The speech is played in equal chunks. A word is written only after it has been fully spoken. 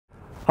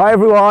Hi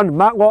everyone,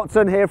 Matt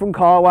Watson here from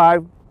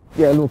carwow.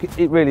 Yeah, look,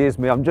 it really is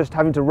me. I'm just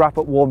having to wrap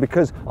up warm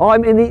because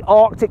I'm in the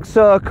Arctic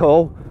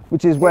Circle,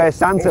 which is where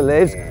Santa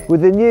lives,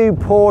 with the new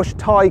Porsche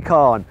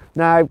Taycan.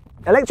 Now,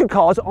 electric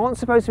cars aren't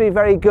supposed to be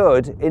very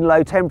good in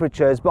low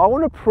temperatures, but I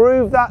want to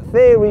prove that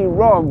theory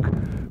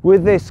wrong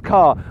with this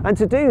car. And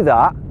to do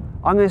that,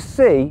 I'm going to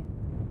see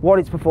what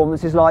its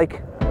performance is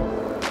like.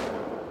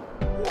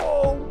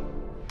 Whoa.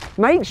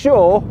 Make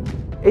sure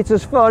it's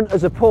as fun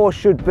as a Porsche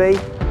should be.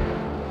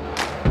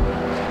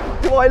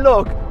 Do I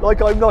look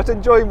like I'm not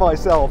enjoying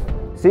myself?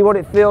 See what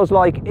it feels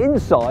like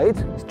inside.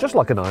 It's just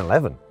like a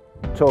 911.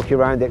 Talk you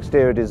around the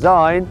exterior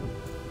design.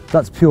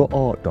 That's pure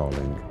art,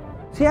 darling.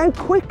 See how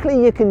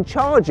quickly you can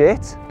charge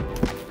it.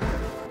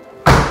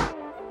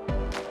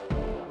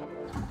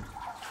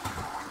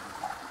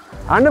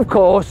 And of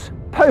course,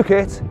 poke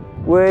it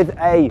with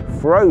a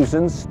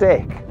frozen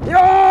stick.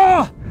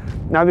 Yeah!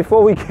 Now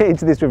before we get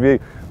into this review,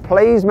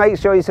 please make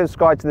sure you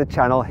subscribe to the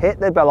channel, hit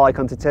the bell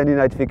icon to turn your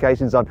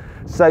notifications on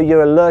so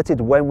you're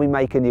alerted when we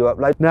make a new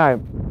upload. Now,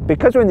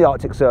 because we're in the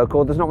Arctic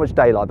Circle, there's not much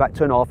daylight, about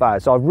 2.5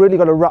 hours, so I've really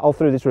got to rattle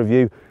through this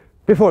review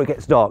before it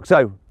gets dark.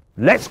 So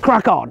let's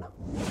crack on.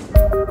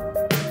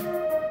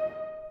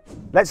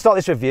 Let's start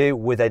this review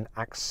with an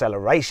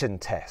acceleration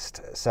test.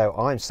 So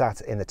I'm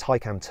sat in the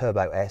Taycan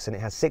Turbo S and it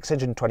has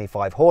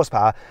 625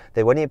 horsepower.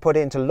 Then when you put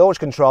it into launch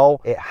control,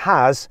 it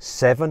has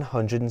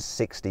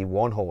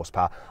 761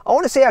 horsepower. I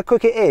want to see how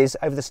quick it is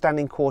over the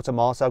standing quarter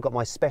mile. So I've got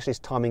my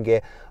specialist timing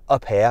gear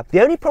up here.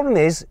 The only problem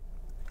is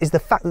the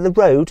fact that the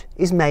road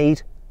is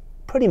made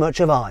pretty much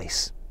of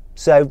ice.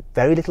 So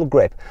very little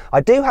grip.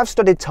 I do have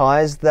studded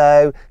tyres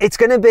though. It's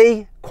going to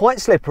be quite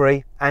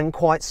slippery and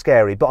quite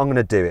scary, but I'm going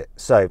to do it.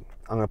 So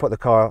I'm going to put the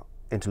car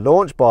into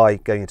launch by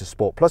going into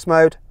Sport Plus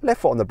mode,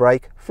 left foot on the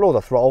brake, floor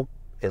the throttle,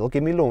 it'll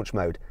give me launch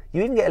mode.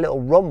 You even get a little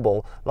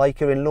rumble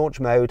like you're in launch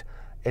mode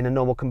in a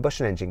normal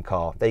combustion engine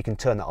car. There you can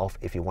turn that off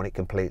if you want it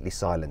completely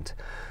silent.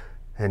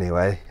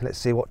 Anyway, let's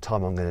see what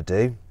time I'm going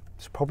to do.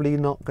 It's probably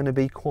not going to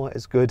be quite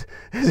as good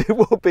as it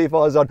would be if I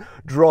was on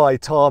dry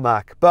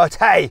tarmac. But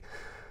hey,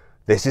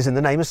 this is in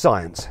the name of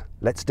science.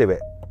 Let's do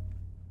it.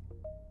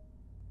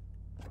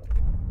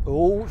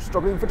 Oh,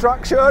 struggling for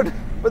traction,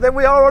 but then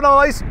we are on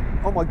ice.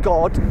 Oh my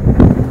God,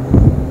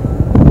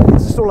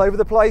 it's just all over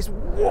the place.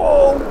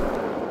 Whoa,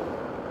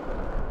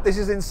 this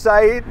is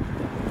insane.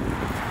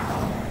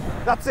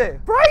 That's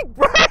it. Brake,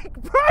 brake,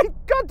 brake,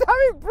 God damn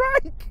it,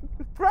 brake,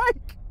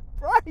 brake,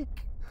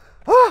 brake.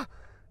 Ah,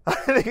 I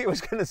didn't think it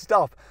was gonna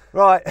stop.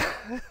 Right,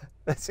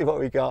 let's see what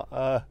we got.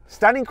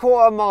 Standing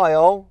quarter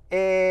mile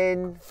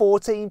in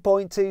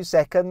 14.2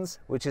 seconds,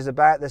 which is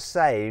about the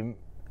same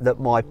that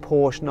my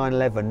Porsche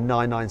 911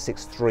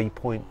 996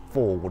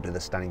 3.4 will do the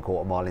standing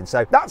quarter mile in.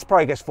 So that's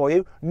progress for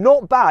you.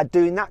 Not bad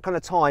doing that kind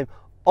of time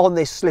on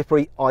this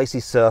slippery, icy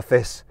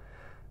surface.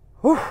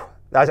 Whew,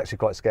 that was actually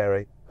quite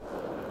scary.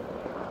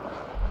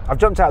 I've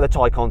jumped out of the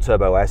Taycan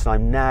Turbo S and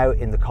I'm now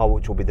in the car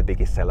which will be the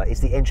biggest seller. It's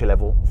the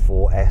entry-level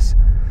 4S.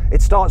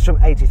 It starts from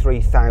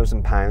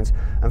 £83,000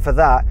 and for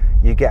that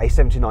you get a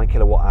 79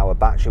 kilowatt hour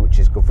battery which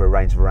is good for a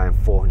range of around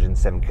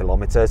 407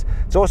 kilometres.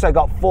 It's also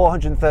got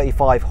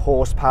 435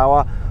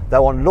 horsepower,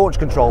 though on launch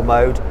control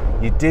mode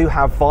you do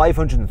have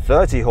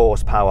 530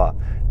 horsepower.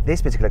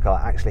 This particular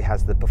car actually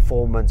has the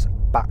Performance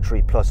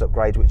Battery Plus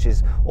upgrade, which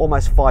is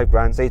almost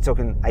 £5,000, so you're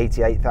talking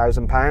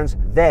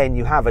 £88,000. Then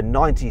you have a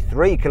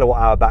 93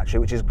 kilowatt hour battery,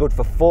 which is good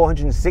for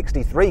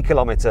 463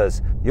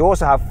 kilometres. You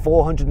also have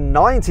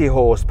 490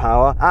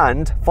 horsepower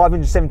and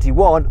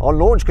 571 on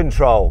launch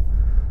control.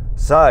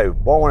 So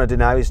what I want to do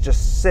now is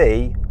just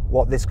see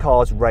what this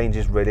car's range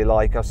is really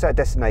like. I've set a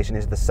destination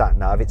is the sat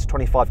nav. It's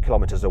 25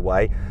 kilometers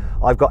away.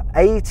 I've got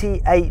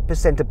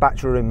 88% of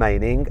battery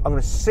remaining. I'm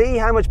going to see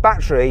how much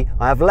battery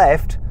I have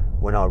left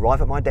when I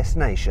arrive at my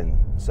destination.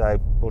 So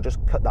we'll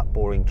just cut that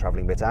boring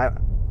traveling bit out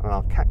and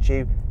I'll catch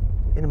you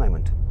in a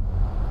moment.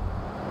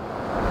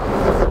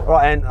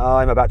 Right then,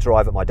 I'm about to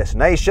arrive at my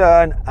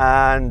destination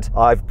and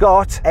I've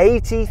got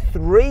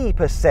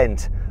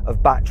 83%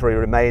 of battery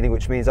remaining,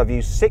 which means I've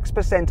used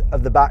 6%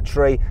 of the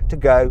battery to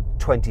go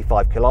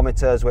 25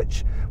 kilometers,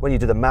 which when you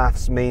do the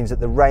maths means that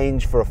the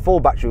range for a full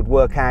battery would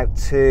work out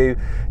to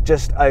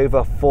just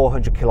over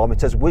 400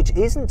 kilometers, which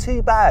isn't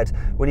too bad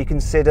when you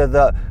consider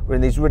that we're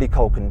in these really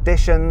cold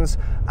conditions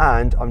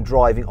and I'm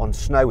driving on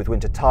snow with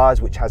winter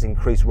tires, which has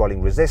increased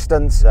rolling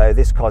resistance. So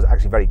this car is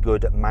actually very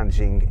good at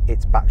managing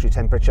its battery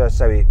temperature,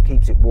 so it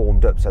keeps it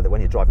warmed up so that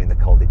when you're driving in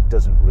the cold, it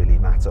doesn't really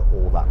matter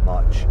all that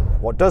much.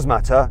 What does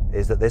matter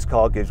is that this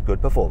car gives good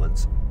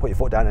performance. Put your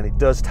foot down and it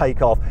does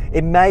take off.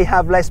 It may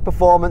have less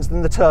performance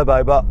than the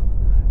turbo, but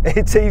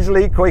it's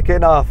easily quick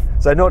enough.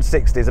 So 0 to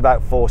 60 is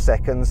about 4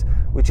 seconds,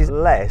 which is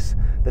less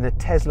than a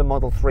Tesla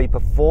Model 3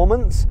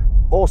 Performance.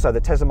 Also, the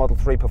Tesla Model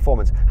 3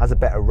 Performance has a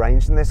better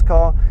range than this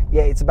car.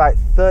 Yeah, it's about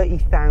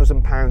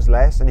 £30,000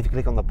 less. And if you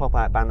click on the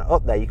pop-out banner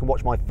up there, you can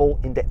watch my full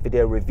in-depth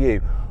video review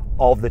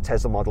of the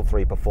Tesla Model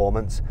 3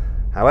 Performance.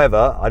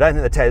 However, I don't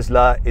think the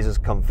Tesla is as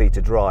comfy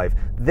to drive.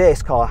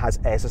 This car has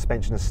air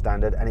suspension as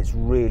standard and it's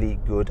really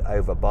good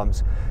over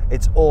bumps.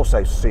 It's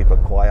also super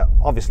quiet.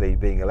 Obviously,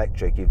 being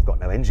electric, you've got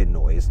no engine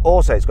noise.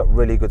 Also, it's got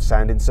really good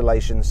sound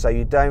insulation, so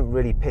you don't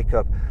really pick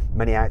up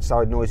many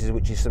outside noises,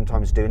 which you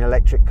sometimes do in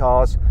electric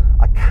cars.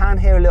 I can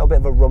hear a little bit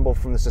of a rumble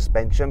from the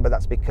suspension, but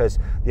that's because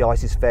the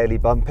ice is fairly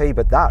bumpy,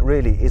 but that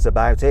really is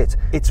about it.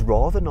 It's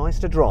rather nice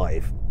to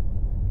drive.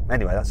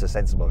 Anyway, that's a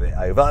sensible bit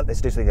over.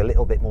 Let's do something a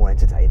little bit more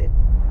entertaining.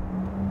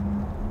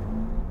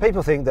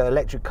 People think that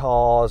electric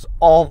cars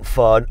aren't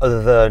fun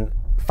other than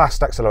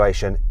fast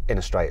acceleration in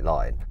a straight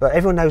line. But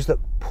everyone knows that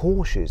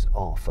Porsches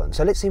are fun.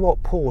 So let's see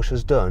what Porsche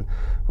has done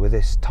with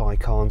this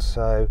Taycan.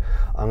 So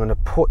I'm going to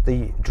put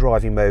the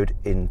driving mode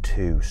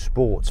into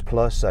Sports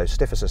Plus, so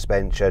stiffer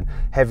suspension,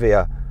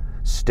 heavier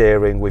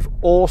steering. We've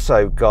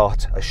also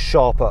got a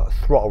sharper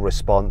throttle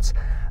response,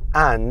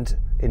 and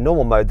in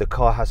normal mode, the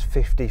car has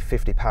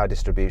 50-50 power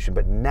distribution,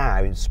 but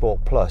now in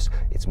Sport Plus,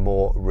 it's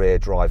more rear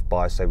drive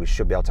bias, so we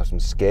should be able to have some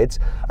skids.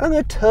 And I'm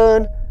going to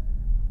turn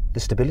the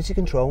stability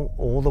control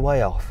all the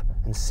way off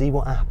and see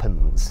what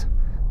happens.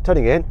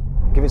 Turning in,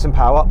 give it some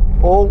power.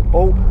 Oh.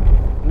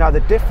 Now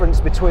the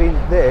difference between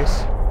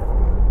this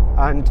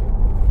and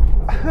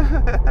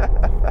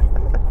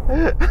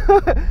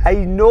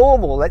a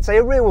normal, let's say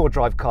a rear-wheel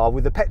drive car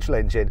with a petrol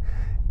engine,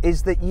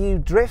 is that you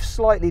drift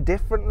slightly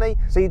differently.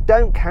 So you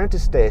don't counter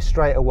steer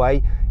straight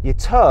away. You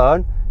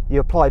turn, you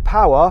apply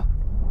power,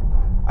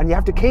 and you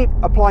have to keep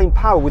applying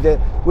power with the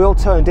wheel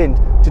turned in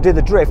to do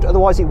the drift,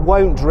 otherwise it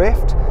won't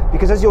drift,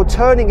 because as you're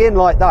turning in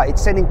like that,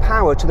 it's sending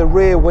power to the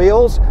rear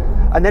wheels,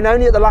 and then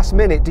only at the last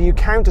minute do you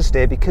counter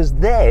steer, because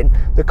then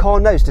the car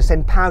knows to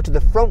send power to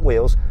the front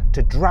wheels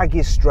to drag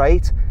you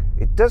straight.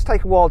 It does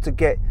take a while to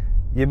get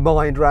your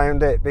mind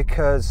around it,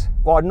 because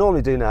what I'd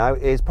normally do now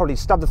is probably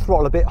stab the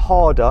throttle a bit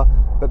harder,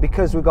 but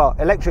because we've got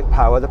electric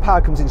power, the power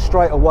comes in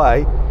straight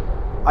away.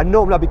 And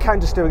normally I'd be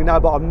counter steering now,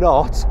 but I'm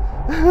not.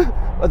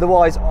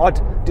 Otherwise I'd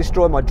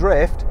destroy my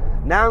drift.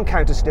 Now I'm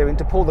counter steering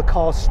to pull the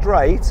car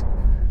straight.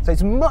 So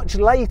it's much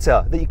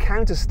later that you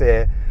counter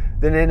steer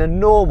than in a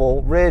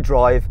normal rear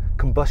drive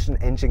combustion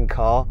engine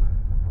car.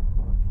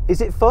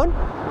 Is it fun?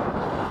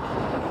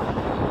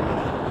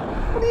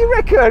 What do you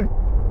reckon?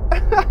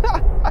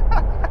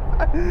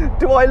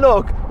 Do I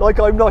look like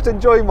I'm not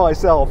enjoying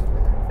myself?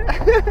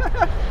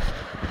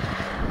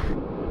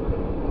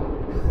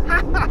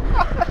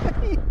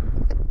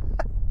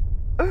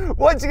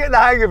 Once you get the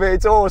hang of it,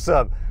 it's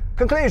awesome.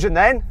 Conclusion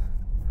then,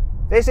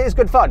 this is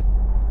good fun.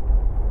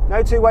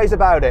 No two ways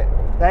about it.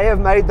 They have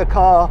made the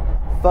car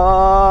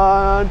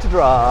fun to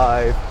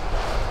drive.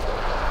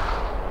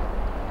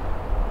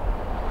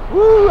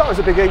 Woo, that was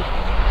a biggie.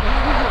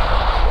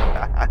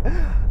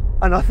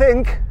 And I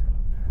think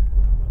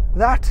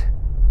that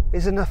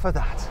is enough of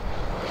that.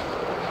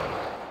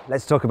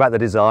 Let's talk about the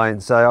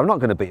design. So I'm not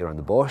going to beat around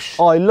the bush.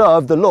 I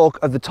love the look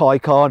of the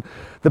Taycan.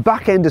 The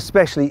back end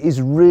especially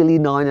is really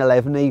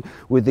 911-y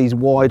with these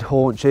wide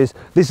haunches.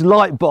 This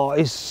light bar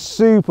is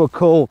super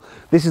cool.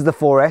 This is the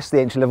 4S,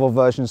 the entry-level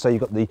version, so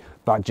you've got the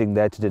badging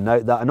there to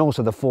denote that. And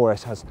also the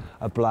 4S has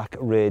a black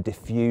rear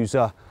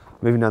diffuser.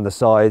 Moving down the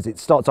sides, it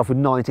starts off with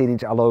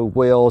 19-inch alloy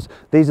wheels.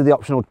 These are the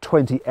optional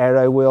 20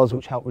 aero wheels,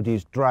 which help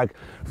reduce drag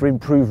for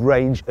improved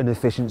range and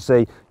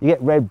efficiency. You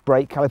get red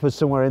brake calipers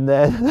somewhere in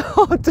there.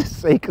 Hard to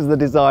see because of the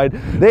design.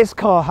 This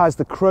car has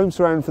the chrome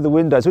surround for the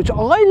windows, which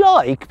I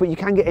like, but you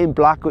can get in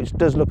black, which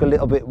does look a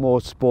little bit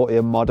more sporty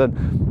and modern.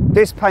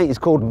 This paint is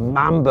called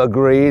Mamba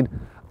Green,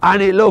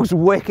 and it looks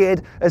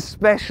wicked,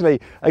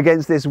 especially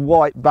against this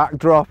white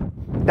backdrop.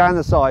 Down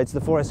the sides, the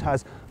 4S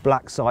has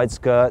black side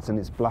skirts, and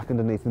it's black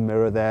underneath the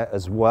mirror there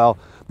as well.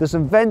 There's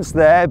some vents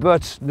there,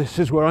 but this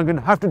is where I'm going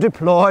to have to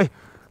deploy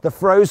the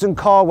frozen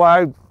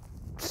carwow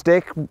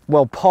stick,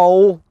 well,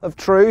 pole of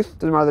truth.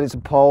 Doesn't matter that it's a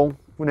pole,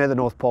 we're near the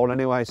North Pole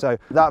anyway, so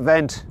that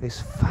vent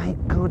is fake,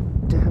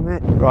 god damn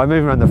it. Right,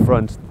 moving around the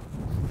front.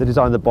 The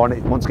design of the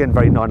bonnet, once again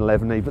very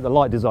 911-y, but the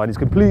light design is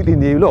completely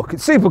new. Look,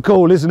 it's super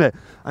cool, isn't it?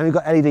 And we've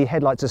got LED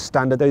headlights as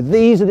standard, though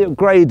these are the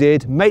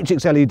upgraded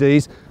matrix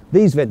LEDs.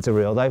 These vents are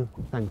real though,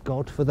 thank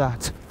God for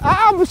that.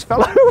 Ah, I almost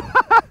fell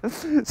over.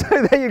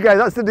 So there you go,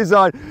 that's the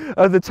design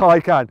of the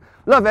Taycan.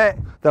 Love it,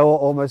 though I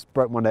almost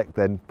broke my neck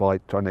then by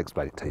trying to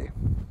explain it to you.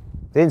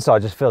 The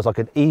inside just feels like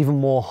an even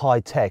more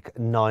high-tech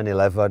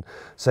 911.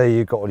 So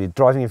you've got all your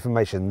driving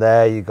information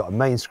there, you've got a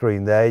main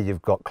screen there,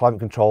 you've got climate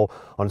control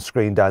on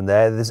screen down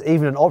there. There's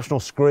even an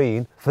optional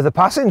screen for the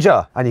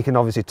passenger, and you can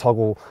obviously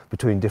toggle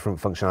between different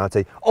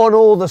functionality on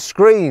all the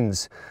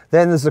screens.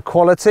 Then there's the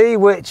quality,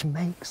 which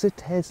makes a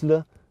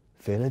Tesla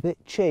feel a bit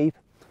cheap.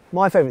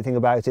 My favourite thing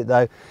about it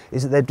though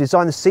is that they've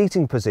designed the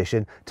seating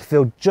position to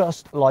feel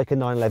just like a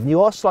 911.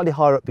 You are slightly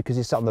higher up because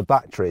you're sat on the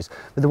batteries,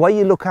 but the way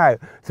you look out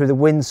through the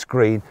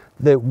windscreen,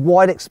 the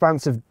wide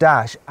expansive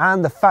dash,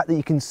 and the fact that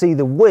you can see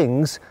the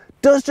wings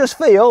does just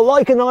feel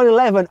like a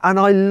 911, and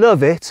I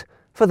love it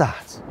for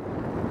that.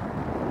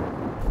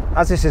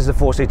 As this is a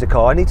four-seater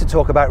car, I need to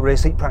talk about rear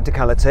seat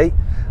practicality,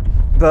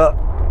 but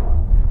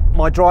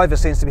my driver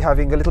seems to be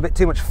having a little bit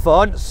too much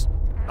fun.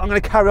 I'm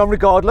going to carry on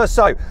regardless.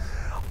 So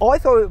I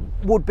thought it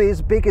would be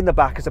as big in the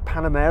back as a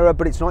Panamera,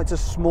 but it's not, it's a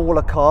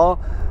smaller car.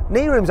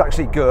 Knee room's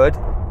actually good.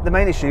 The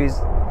main issue is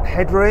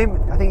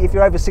headroom. I think if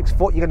you're over 6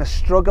 foot, you're going to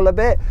struggle a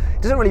bit.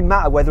 It doesn't really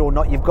matter whether or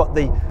not you've got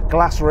the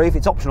glass roof.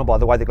 It's optional, by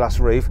the way, the glass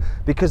roof,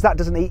 because that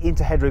doesn't eat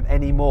into headroom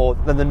any more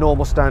than the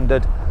normal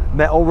standard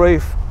metal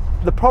roof.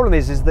 The problem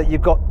is that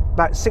you've got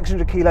about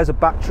 600 kilos of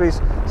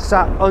batteries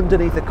sat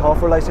underneath the car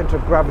for a low centre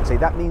of gravity.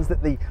 That means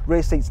that the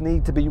rear seats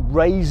need to be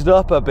raised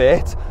up a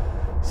bit.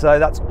 So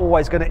that's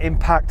always going to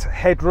impact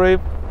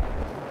headroom.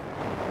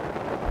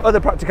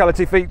 Other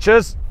practicality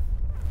features,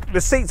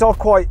 the seats are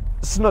quite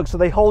snug, so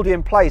they hold you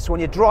in place when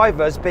your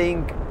driver's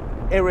being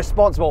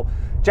irresponsible.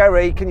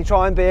 Jerry, can you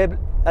try and be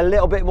a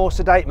little bit more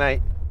sedate,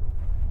 mate?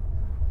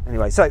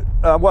 Anyway, so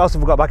what else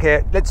have we got back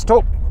here? Let's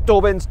talk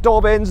door bins.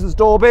 There's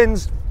door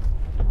bins,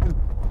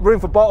 room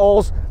for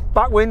bottles,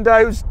 back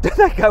windows. Do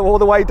they go all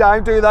the way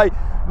down, do they?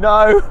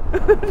 No,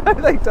 no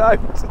they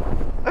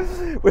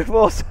don't. We've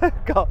also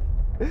got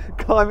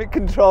climate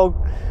control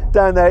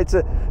down there. It's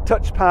a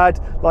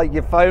touchpad like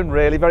your phone,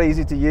 really, very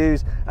easy to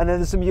use. And then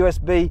there's some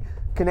USB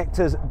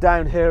connectors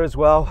down here as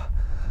well.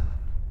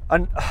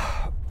 And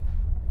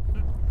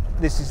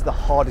this is the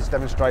hardest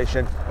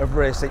demonstration of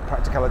rear seat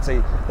practicality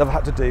that I've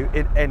had to do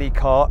in any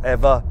car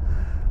ever.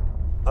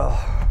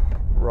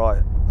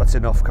 Right, that's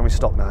enough. Can we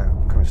stop now?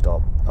 Can we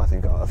stop? I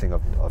think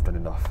I've done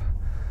enough.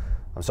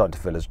 I'm starting to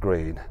feel as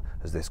green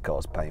as this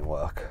car's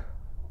paintwork.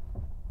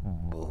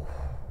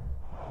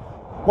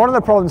 One of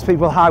the problems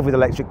people have with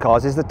electric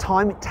cars is the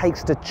time it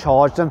takes to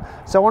charge them.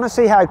 So I want to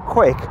see how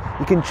quick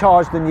you can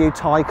charge the new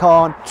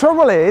Taycan.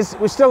 Trouble is,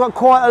 we've still got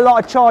quite a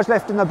lot of charge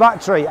left in the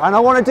battery, and I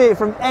want to do it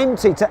from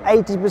empty to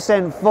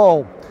 80%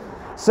 full.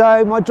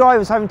 So my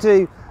driver's having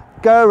to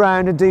go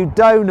around and do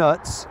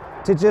donuts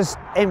to just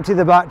empty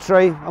the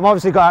battery. I'm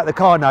obviously got out of the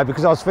car now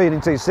because I was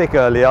feeling too sick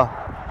earlier.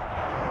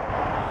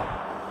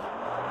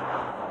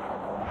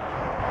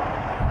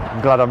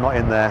 I'm glad I'm not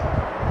in there.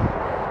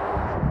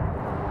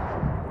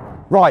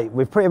 Right,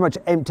 we've pretty much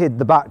emptied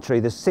the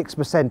battery. There's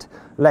 6%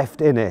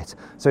 left in it,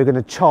 so we're going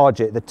to charge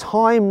it. The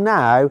time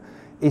now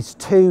is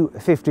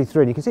 2:53,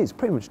 and you can see it's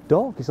pretty much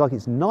dark. It's like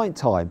it's night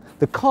time.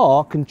 The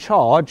car can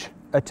charge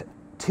at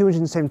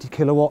 270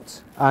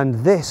 kilowatts, and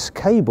this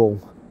cable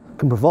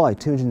can provide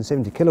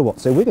 270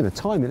 kilowatts. So we're going to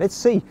time it. Let's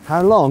see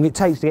how long it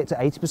takes to get to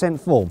 80%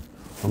 full.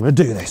 I'm going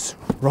to do this.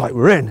 Right,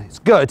 we're in. It's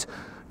good.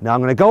 Now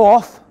I'm going to go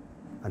off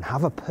and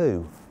have a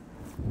poo.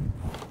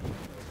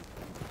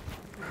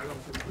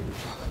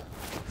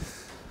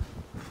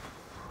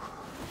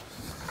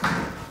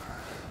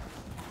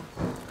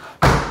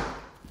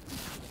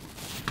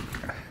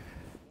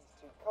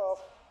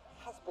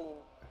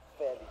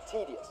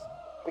 Tedious,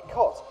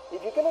 because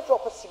if you're going to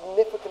drop a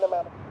significant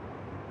amount of...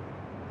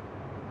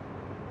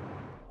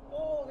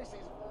 Oh, this is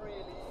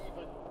really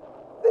even.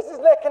 This is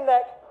neck and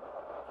neck.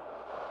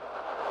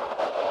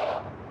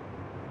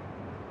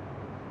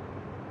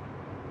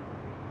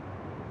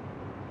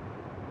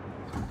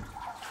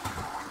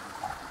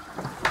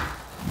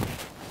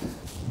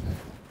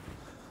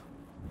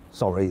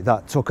 Sorry,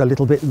 that took a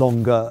little bit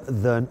longer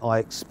than I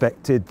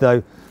expected,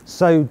 though.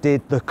 So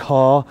did the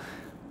car.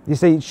 You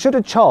see, it should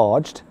have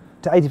charged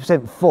to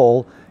 80%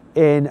 full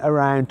in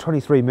around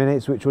 23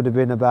 minutes, which would have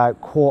been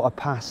about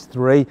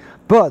 3:15.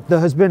 But there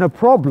has been a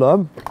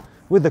problem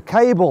with the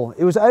cable.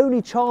 It was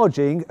only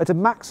charging at a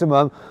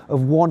maximum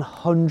of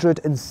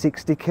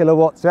 160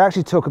 kilowatts. So it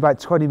actually took about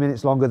 20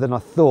 minutes longer than I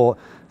thought.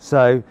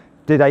 So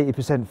did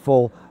 80%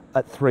 full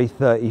at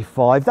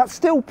 3:35. That's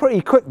still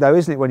pretty quick though,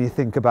 isn't it, when you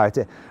think about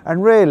it?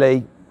 And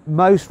really,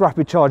 most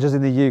rapid chargers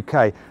in the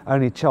UK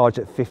only charge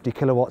at 50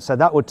 kilowatts, so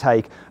that would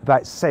take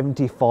about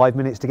 75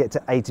 minutes to get to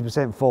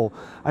 80% full.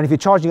 And if you're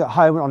charging at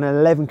home on an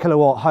 11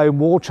 kilowatt home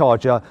wall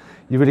charger,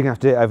 you're really going to have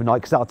to do it overnight,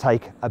 because that'll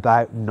take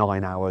about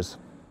 9 hours.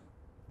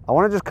 I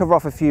want to just cover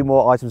off a few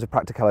more items of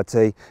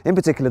practicality, in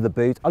particular the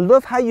boot. I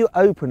love how you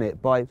open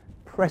it by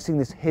pressing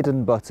this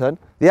hidden button.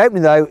 The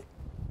opening though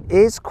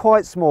is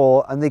quite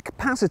small, and the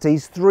capacity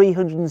is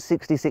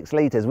 366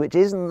 litres, which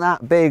isn't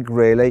that big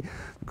really.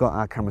 We've got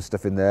our camera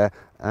stuff in there,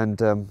 and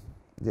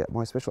yeah,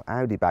 my special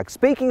Audi bag.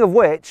 Speaking of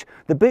which,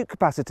 the boot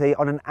capacity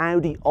on an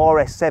Audi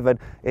RS7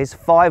 is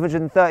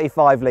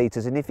 535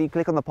 litres, and if you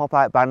click on the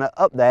pop-out banner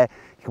up there,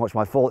 you can watch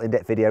my full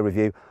in-depth video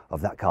review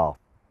of that car.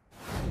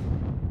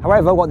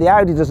 However, what the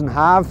Audi doesn't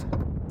have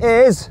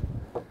is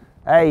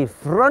a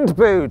front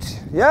boot.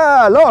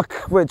 Yeah, look,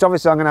 which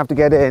obviously I'm going to have to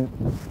get in.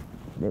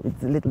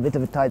 It's a little bit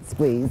of a tight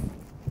squeeze.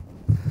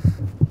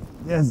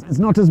 Yes, it's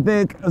not as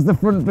big as the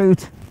front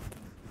boot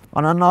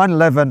on a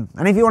 911.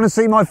 And if you want to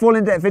see my full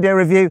in-depth video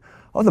review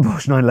of the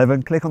Porsche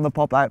 911, click on the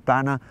pop-out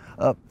banner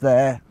up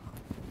there.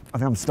 I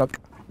think I'm stuck.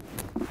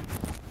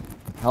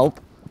 Help.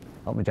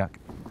 Help me, Jack.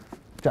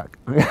 Jack.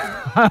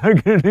 I'm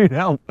going to need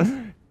help.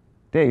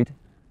 Dude.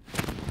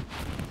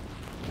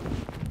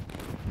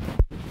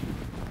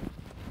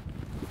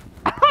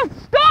 I'm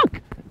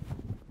stuck!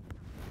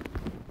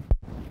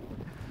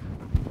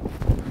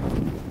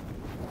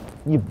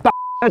 You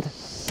bastard!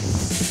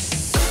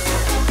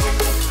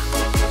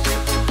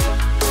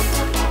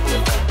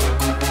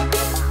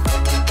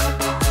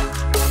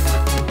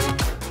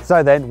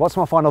 So then, what's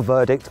my final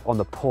verdict on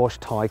the Porsche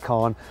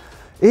Taycan?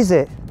 Is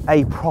it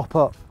a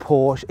proper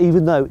Porsche,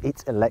 even though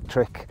it's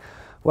electric?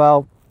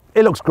 Well,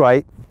 it looks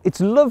great.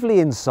 It's lovely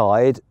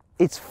inside.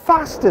 It's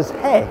fast as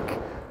heck.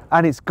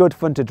 And it's good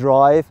fun to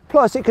drive.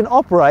 Plus, it can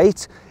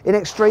operate in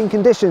extreme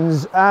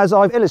conditions, as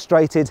I've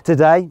illustrated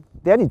today.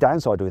 The only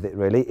downside with it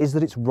really is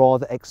that it's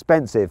rather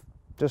expensive,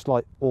 just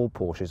like all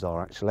Porsches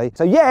are actually.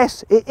 So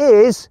yes, it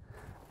is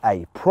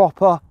a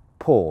proper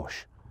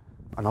Porsche,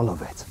 and I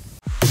love it.